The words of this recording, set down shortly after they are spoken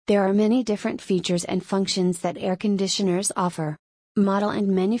There are many different features and functions that air conditioners offer. Model and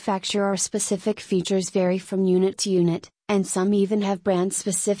manufacturer-specific features vary from unit to unit, and some even have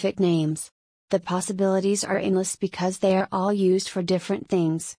brand-specific names. The possibilities are endless because they are all used for different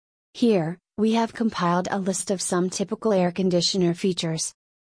things. Here, we have compiled a list of some typical air conditioner features.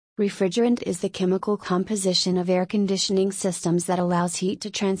 Refrigerant is the chemical composition of air conditioning systems that allows heat to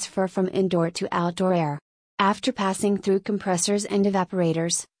transfer from indoor to outdoor air. After passing through compressors and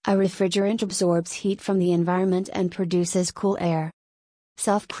evaporators, a refrigerant absorbs heat from the environment and produces cool air.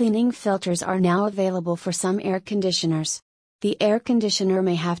 Self-cleaning filters are now available for some air conditioners. The air conditioner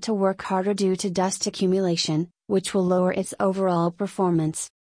may have to work harder due to dust accumulation, which will lower its overall performance.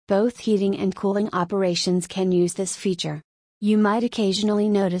 Both heating and cooling operations can use this feature. You might occasionally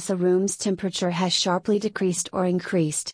notice a room's temperature has sharply decreased or increased.